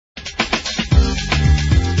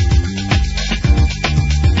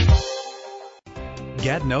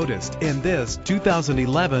Get noticed in this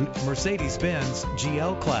 2011 Mercedes-Benz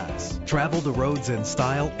GL Class. Travel the roads in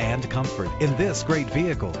style and comfort in this great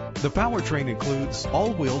vehicle. The powertrain includes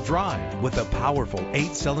all-wheel drive with a powerful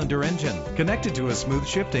 8-cylinder engine connected to a smooth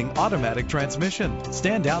shifting automatic transmission.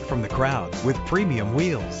 Stand out from the crowd with premium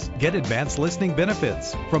wheels. Get advanced listening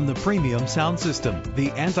benefits from the premium sound system. The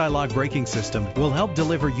anti-lock braking system will help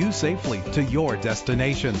deliver you safely to your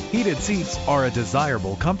destination. Heated seats are a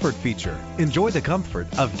desirable comfort feature. Enjoy the comfort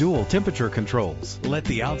of dual temperature controls. Let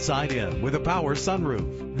the outside in with a power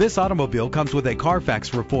sunroof. This automobile comes with a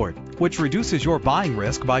Carfax report, which reduces your buying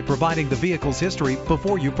risk by providing the vehicle's history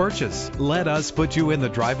before you purchase. Let us put you in the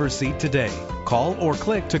driver's seat today. Call or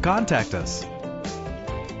click to contact us.